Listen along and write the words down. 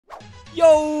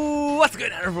Yo, what's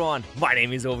going on everyone? My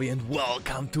name is Ovi and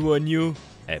welcome to a new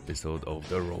episode of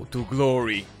The Road to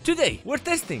Glory. Today we're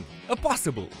testing a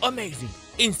possible, amazing,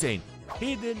 insane,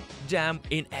 hidden gem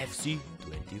in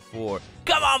FC24.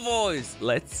 Come on boys,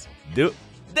 let's do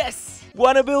this!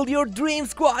 Wanna build your dream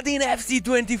squad in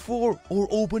FC24 or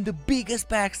open the biggest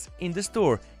packs in the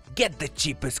store? Get the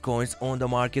cheapest coins on the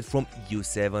market from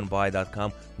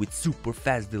u7buy.com with super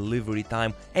fast delivery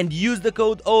time and use the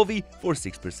code OVI for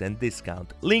 6%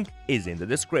 discount. Link is in the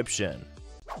description.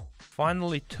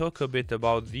 Finally talk a bit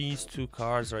about these two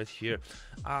cards right here.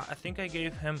 I think I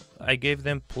gave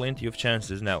them plenty of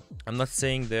chances. Now, I'm not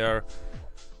saying they are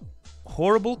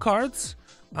horrible cards.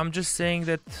 I'm just saying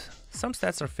that some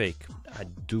stats are fake. I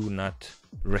do not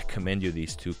recommend you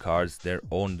these two cards. They're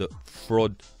on the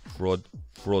fraud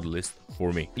list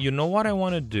for me. You know what I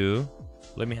want to do?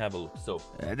 Let me have a look. So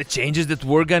the changes that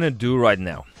we're gonna do right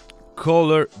now: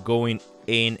 color going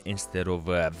in instead of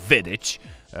Vidic,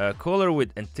 color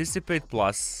with Anticipate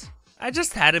Plus. I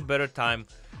just had a better time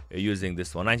using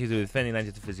this one. 92 defending,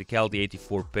 92 physicality,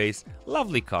 84 pace.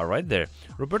 Lovely car right there.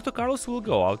 Roberto Carlos will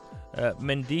go out.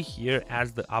 Mendy here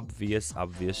as the obvious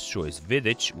choice.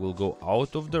 Vidic will go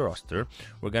out of the roster.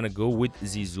 We're gonna go with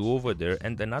Zizou over there.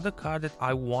 And another card that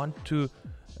I want to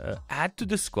add to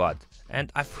the squad,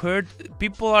 and I've heard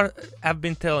people have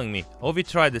been telling me, Ovi,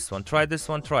 try this one, try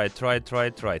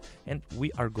it, and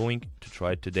we are going to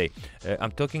try it today.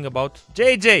 I'm talking about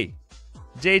JJ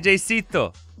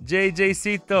Cito.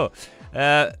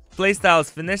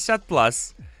 Playstyles Finesse Shot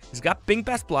Plus. He's got Ping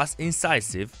Pass Plus,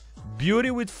 Incisive, Beauty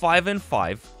with 5 and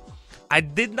 5. I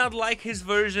did not like his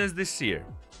versions this year.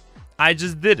 I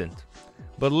just didn't.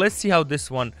 But let's see how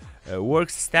this one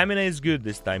works. Stamina is good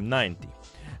this time, 90.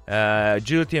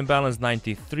 Agility and balance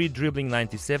 93, dribbling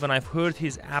 97. I've heard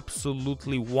he's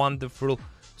absolutely wonderful,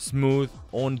 smooth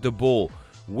on the ball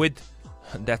with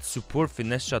that support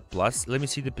Finesse Shot Plus. Let me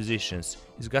see the positions.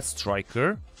 He's got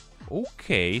striker.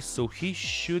 Okay, so he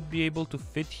should be able to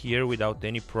fit here without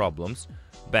any problems.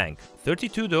 Bank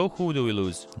 32 though. Who do we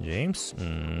lose? James?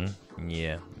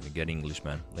 Yeah, let me get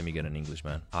Englishman. Let me get an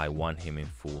Englishman. I want him in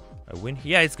full. I win.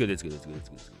 Yeah, it's good.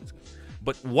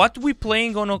 But what we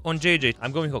playing on JJ?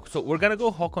 I'm going Hawk. So we're gonna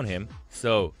go Hawk on him.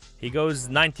 So he goes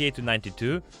 98 to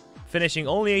 92, finishing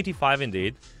only 85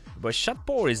 indeed. But shot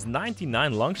power is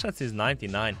 99, long shots is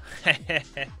 99.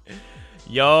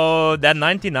 Yo, that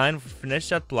 99 Finesse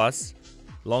Shot Plus,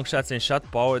 long shots and shot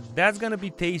power, that's gonna be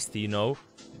tasty, you know.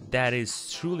 That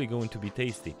is truly going to be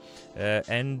tasty.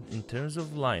 And in terms of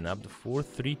lineup, the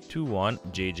 4-3-2-1,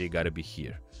 JJ gotta be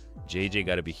here. JJ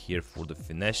gotta be here for the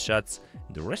finesse shots.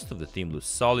 The rest of the team looks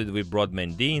solid. We brought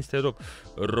Mendy instead of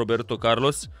Roberto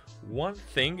Carlos. One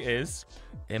thing is,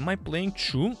 am I playing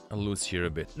true? I lose here a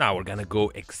bit. Now we're gonna go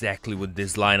exactly with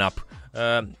this lineup.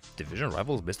 Division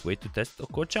rivals, best way to test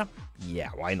Okocha? Yeah,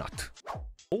 why not?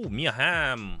 Oh, Mia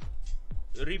Hamm,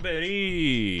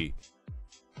 Ribéry.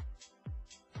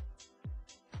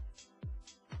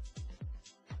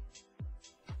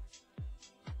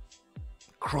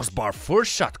 Crossbar,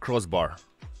 first shot crossbar.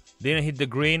 Didn't hit the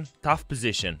green, tough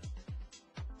position.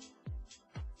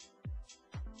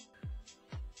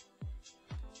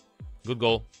 Good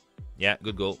goal. Yeah,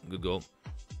 good goal.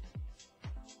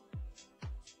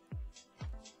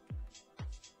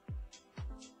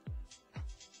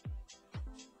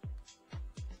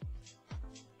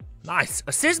 Nice.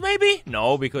 Assist maybe?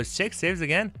 No, because check saves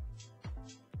again.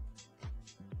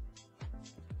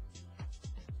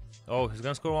 Oh, he's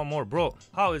gonna score one more, bro.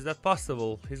 How is that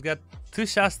possible? He's got 2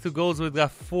 shots, 2 goals. We've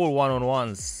got 4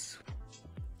 one-on-ones.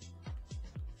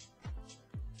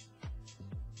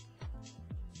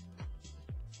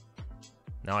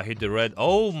 Now I hit the red.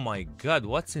 Oh my god,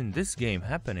 what's in this game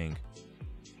happening?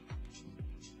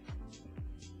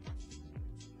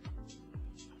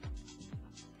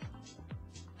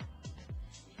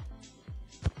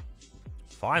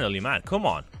 Finally, man, come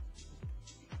on.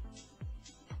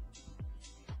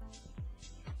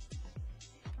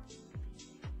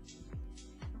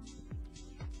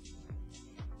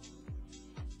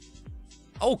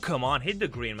 Oh, come on, hit the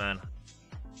green, man.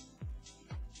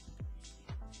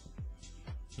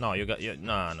 No, you got...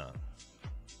 No.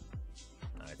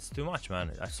 It's too much,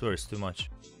 man. I swear it's too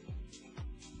much.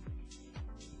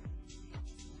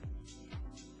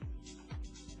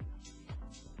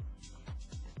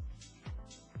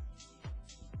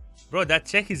 Bro, that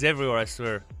check is everywhere, I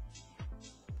swear.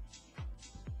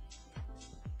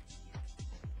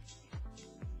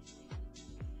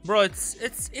 Bro,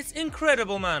 it's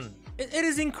incredible, man. It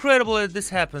is incredible that this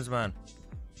happens, man.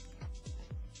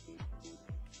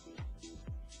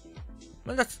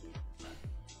 Man, that's...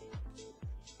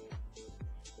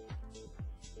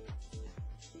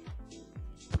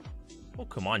 Oh,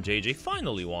 come on, JJ.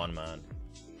 Finally won, man.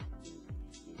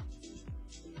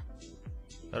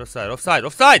 Offside, offside,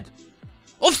 offside!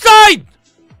 Offside!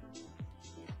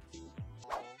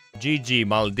 GG,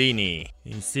 Maldini,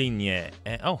 Insigne,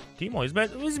 and oh, Timo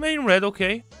is made in red,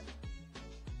 okay.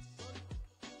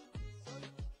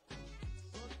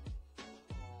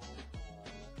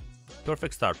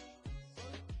 Perfect start.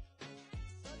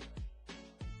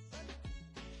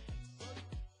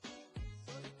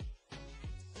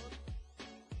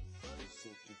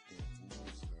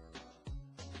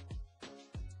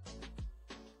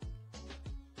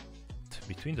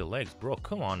 Between the legs, bro,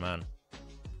 come on, man.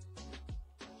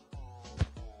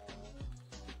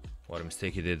 What a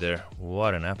mistake he did there.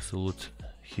 What an absolute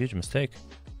huge mistake.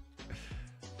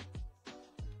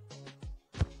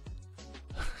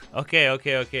 Okay. A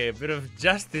bit of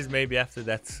justice maybe after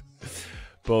that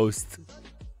post.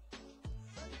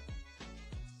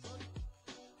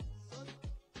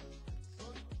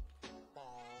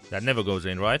 That never goes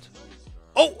in, right?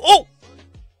 Oh!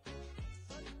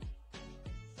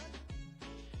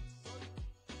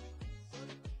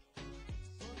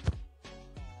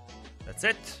 That's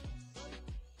it.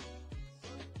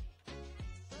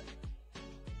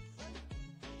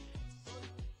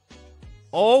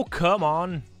 Oh, come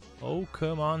on. Oh,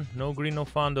 come on. No green, no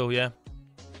fondo, yeah.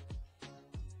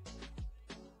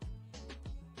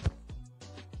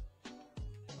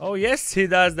 Oh, yes, he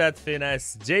does that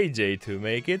finesse. JJ to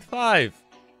make it 5.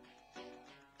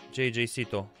 JJ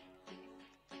Cito.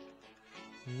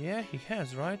 Yeah, he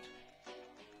has, right?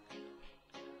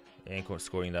 Ain't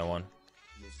scoring that one.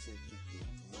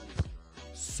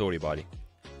 Sorry, buddy.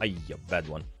 Ay, bad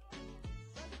one.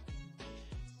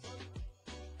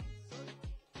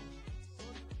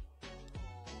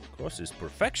 Cross is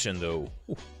perfection, though.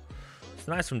 Ooh. It's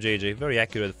nice from JJ. Very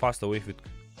accurate, fast away.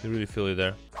 You really feel it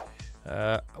there.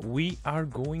 We are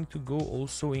going to go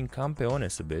also in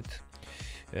Campeones a bit.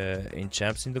 In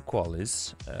Champs in the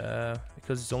Qualis.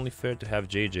 Because it's only fair to have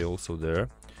JJ also there.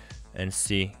 And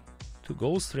see. 2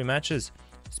 goals, 3 matches.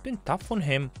 It's been tough on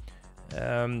him.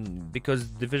 Because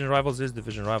division rivals is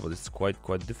division rivals. It's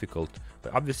quite difficult.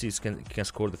 But obviously he can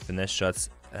score the finesse shots.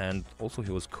 And also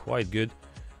he was quite good.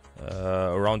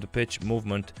 Around the pitch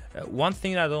movement. One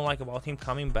thing I don't like about him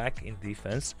coming back in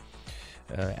defense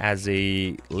as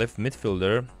a left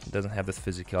midfielder, doesn't have the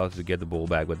physicality to get the ball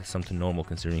back, but it's something normal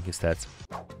considering his stats.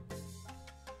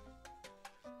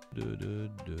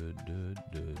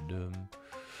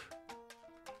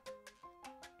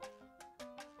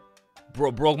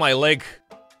 Bro, broke my leg.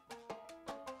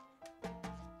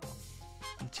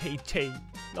 JJ,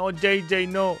 no, JJ,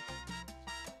 no.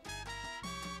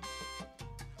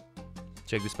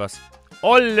 Check this pass.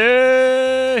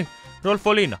 Ole!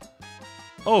 Rolfolina.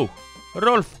 Oh,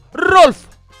 Rolfo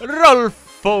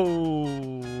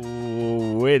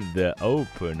with the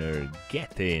opener.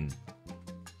 Get in.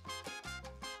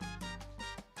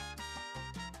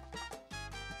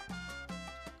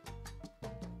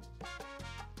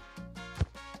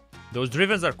 Those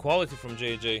drivens are quality from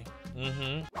JJ.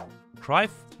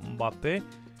 Cruyff, Mbappe,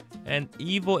 and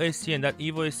Evo Essien. That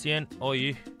Evo Essien, oh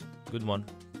yeah, good one.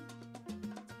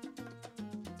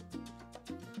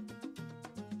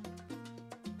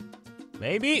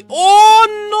 Maybe. Oh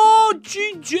no,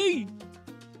 GG.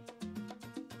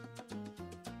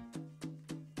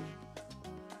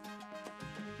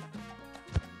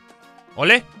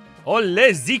 Ole,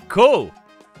 ole, Zico.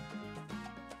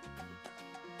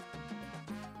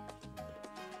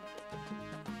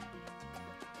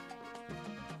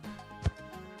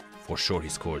 For sure he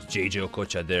scores. JJ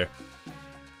Okocha there.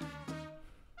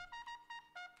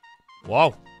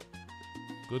 Wow.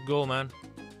 Good goal, man.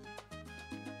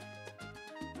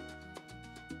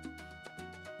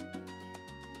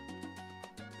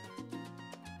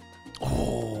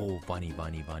 Oh, bunny.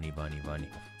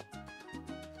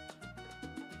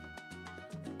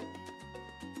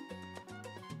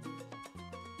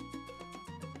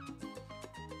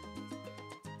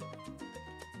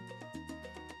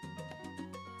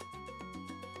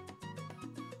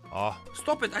 Oh,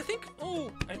 stop it. I think.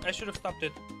 Oh, I should have stopped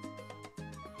it.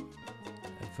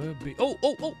 Oh.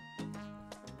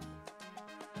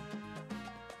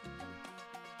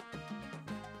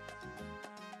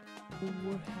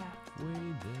 We're halfway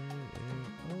there.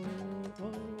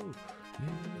 Oh.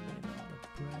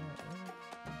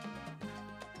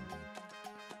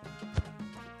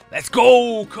 Let's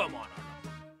go. Come on.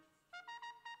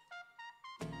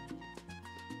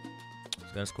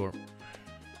 He's gonna score.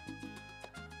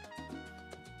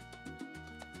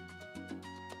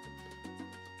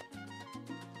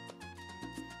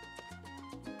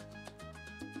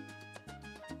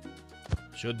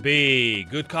 Should be.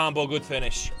 Good combo, good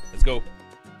finish. Let's go.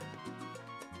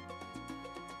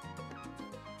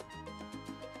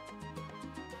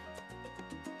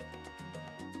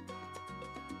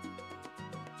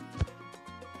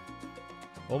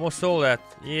 Almost stole that.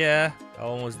 Yeah, I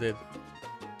almost did.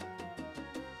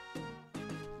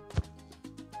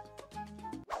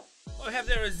 I have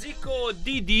there a Zico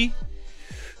Didi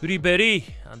Ribéry.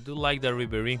 I do like that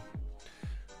Ribéry.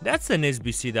 That's an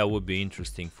SBC that would be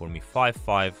interesting for me.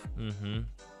 5-5.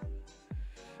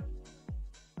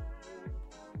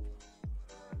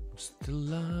 Still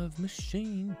love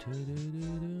machine.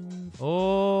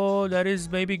 Oh, that is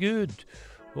maybe good.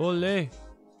 Ole.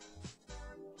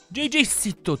 JJ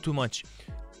Sito too much.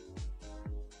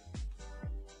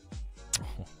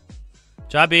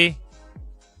 Chabi.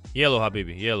 Yellow,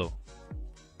 Habibi. Yellow.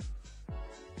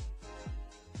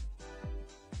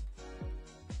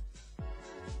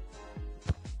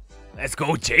 Let's go,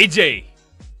 JJ.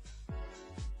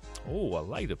 Oh, I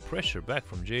like the pressure back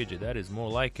from JJ. That is more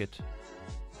like it.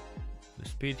 The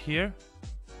speed here.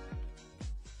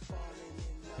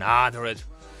 Nah, the red.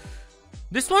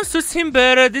 This one suits him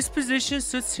better. This position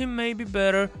suits him maybe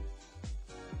better.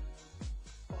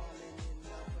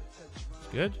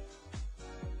 Good.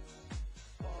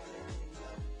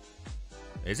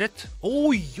 Is it?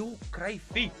 Oh, yo,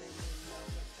 Cruyff.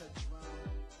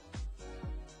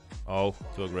 Oh,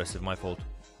 too aggressive. My fault.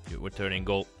 We're turning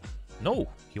goal. No,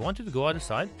 he wanted to go other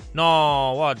side.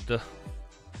 No, what the?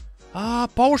 Ah,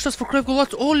 power shots for Cruyff.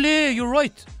 Golazo. Ole, you're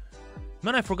right.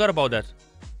 Man, I forgot about that.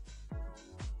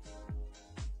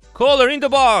 Caller in the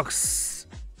box.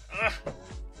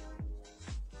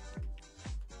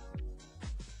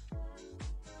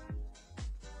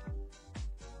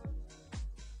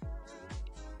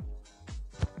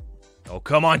 Oh,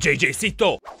 come on, JJ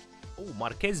Sito. Oh,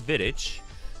 Marquez Vidic.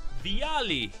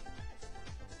 Viali.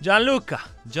 Gianluca.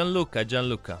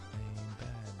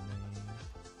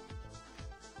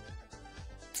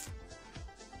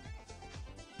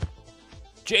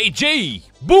 JJ.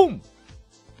 Boom.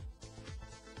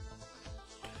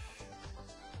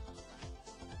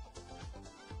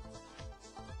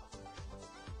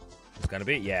 It's gonna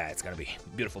be, yeah, it's gonna be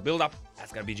beautiful build up.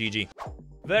 That's gonna be GG.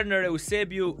 Werner,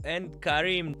 Eusebio, and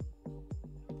Karim.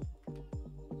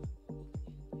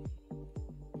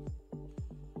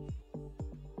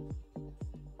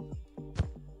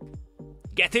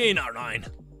 Get in, R9.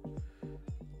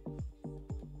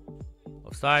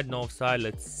 Offside, no offside.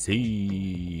 Let's see.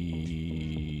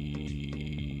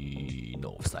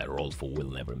 No offside. Rolfo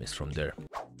will never miss from there.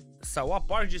 Sawa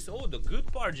Parjis. Oh, the good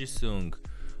Parjisung.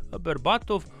 A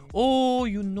Berbatov. Oh,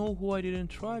 you know who I didn't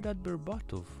try? That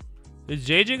Berbatov. Is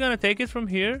JJ gonna take it from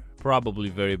here? Probably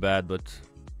very bad, but...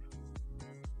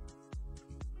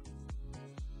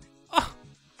 Ah!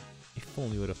 If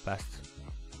only would have passed.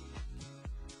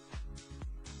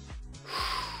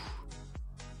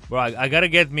 Bro, I gotta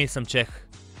get me some check.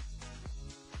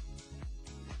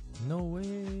 No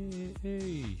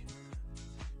way.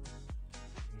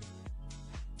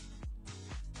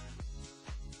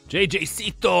 JJ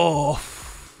Sito.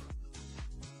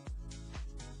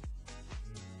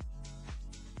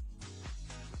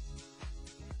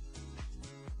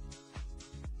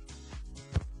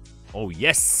 Oh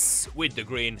yes, with the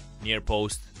green near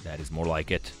post. That is more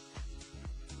like it.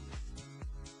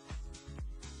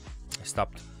 I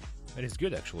stopped. That is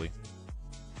good, actually.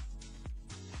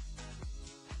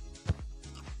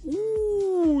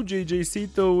 Ooh, JJ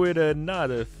Sito with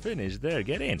another finish there.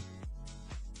 Get in.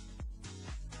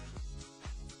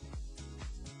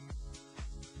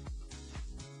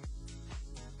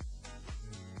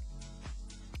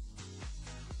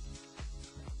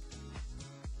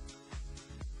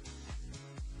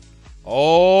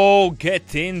 Oh,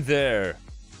 get in there.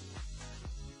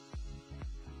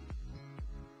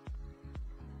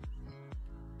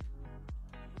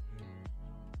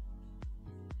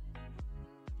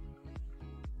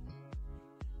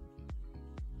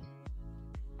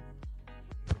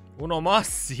 Uno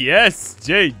más, yes,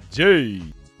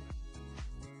 JJ.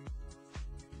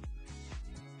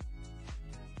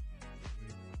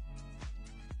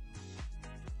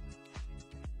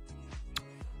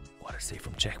 What a save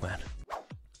from Czech, man.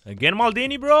 Again,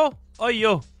 Maldini, bro. Oh,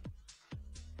 yo.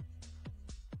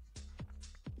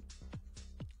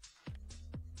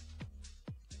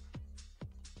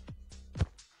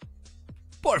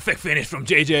 Perfect finish from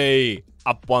JJ.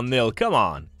 Up 1-0, come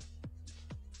on.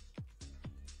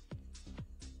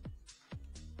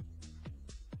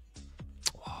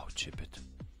 Chip it.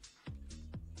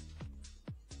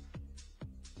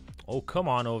 Oh, come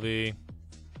on, Ovi.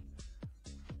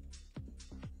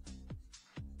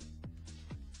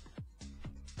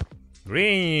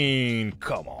 Green,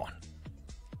 come on.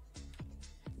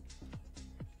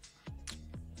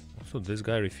 Also, this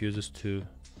guy refuses to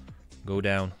go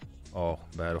down. Oh,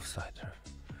 bad offside.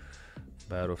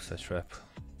 Bad offside trap.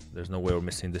 There's no way we're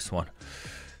missing this one.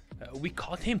 We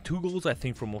caught him 2 goals, I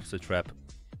think, from offside trap.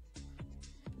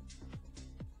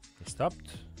 He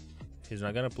stopped. He's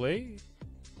not gonna play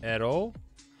at all.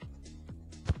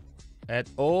 At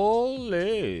all.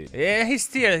 Yeah,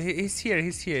 he's here. He's here.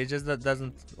 He just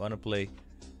doesn't want to play.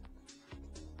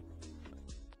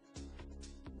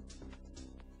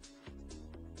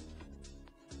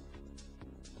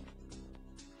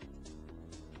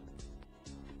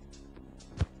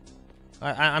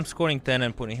 I'm scoring 10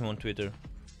 and putting him on Twitter.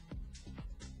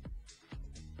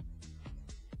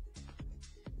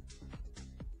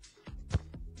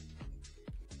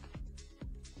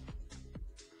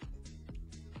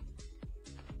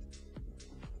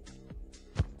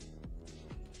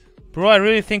 Bro, I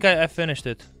really think I finished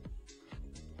it.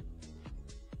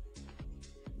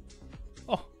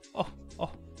 Oh.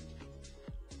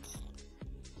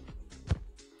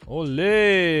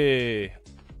 Ole!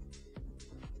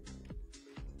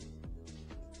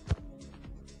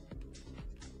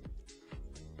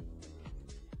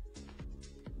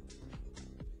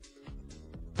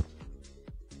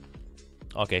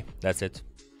 Okay, that's it.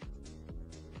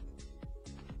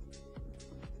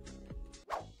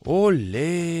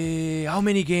 Ole! How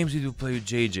many games did you play with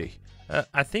JJ?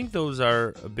 I think those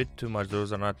are a bit too much.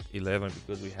 Those are not 11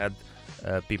 because we had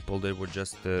people that were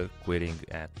just quitting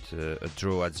at a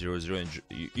draw at 0-0.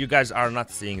 And you guys are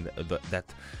not seeing that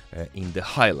in the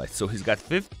highlights. So he's got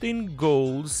 15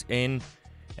 goals and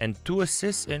 2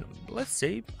 assists in, let's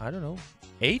say, I don't know,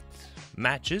 8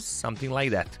 matches, something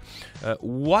like that.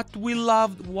 What we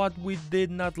loved, what we did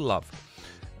not love.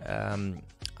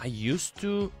 I used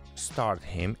to start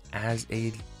him as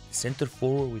a center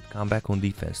forward with comeback on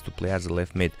defense to play as a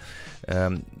left mid.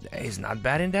 He's not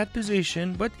bad in that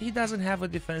position, but he doesn't have a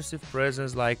defensive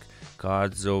presence like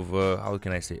cards of how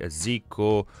can I say, a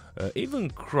Zico,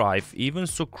 even Cruyff, even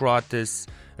Socrates,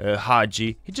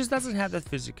 Hagi. He just doesn't have that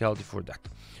physicality for that.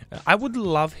 I would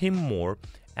love him more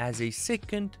as a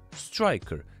second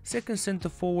striker, second center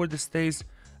forward that stays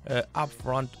up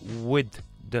front with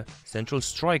the central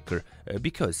striker,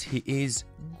 because he is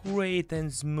great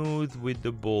and smooth with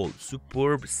the ball,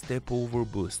 superb step over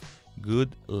boost,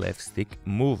 good left stick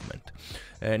movement.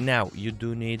 Now you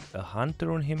do need a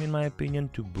hunter on him, in my opinion,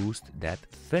 to boost that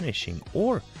finishing,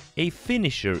 or a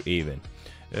finisher even,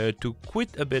 to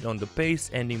quit a bit on the pace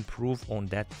and improve on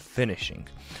that finishing.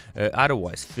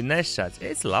 Otherwise, finesse shots,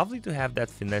 it's lovely to have that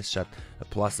finesse shot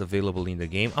plus available in the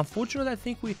game. Unfortunately, I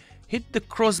think we hit the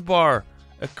crossbar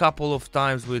a couple of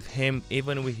times with him,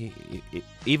 even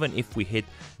if we hit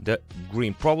the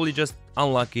green. Probably just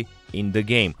unlucky in the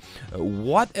game.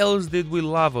 What else did we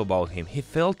love about him? He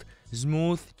felt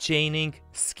smooth chaining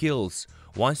skills.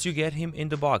 Once you get him in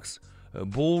the box,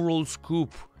 ball roll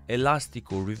scoop,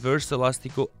 elastico, reverse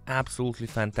elastico, absolutely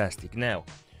fantastic. Now,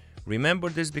 remember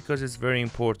this because it's very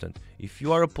important. If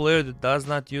you are a player that does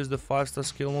not use the 5-star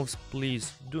skill moves,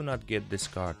 please do not get this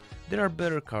card. There are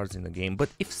better cards in the game, but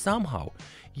if somehow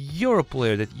you're a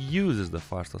player that uses the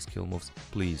 5-star skill moves,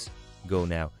 please go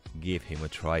now, give him a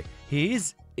try. He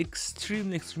is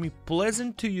extremely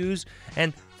pleasant to use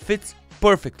and fits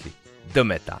perfectly the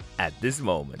meta at this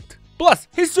moment. Plus,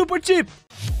 he's super cheap!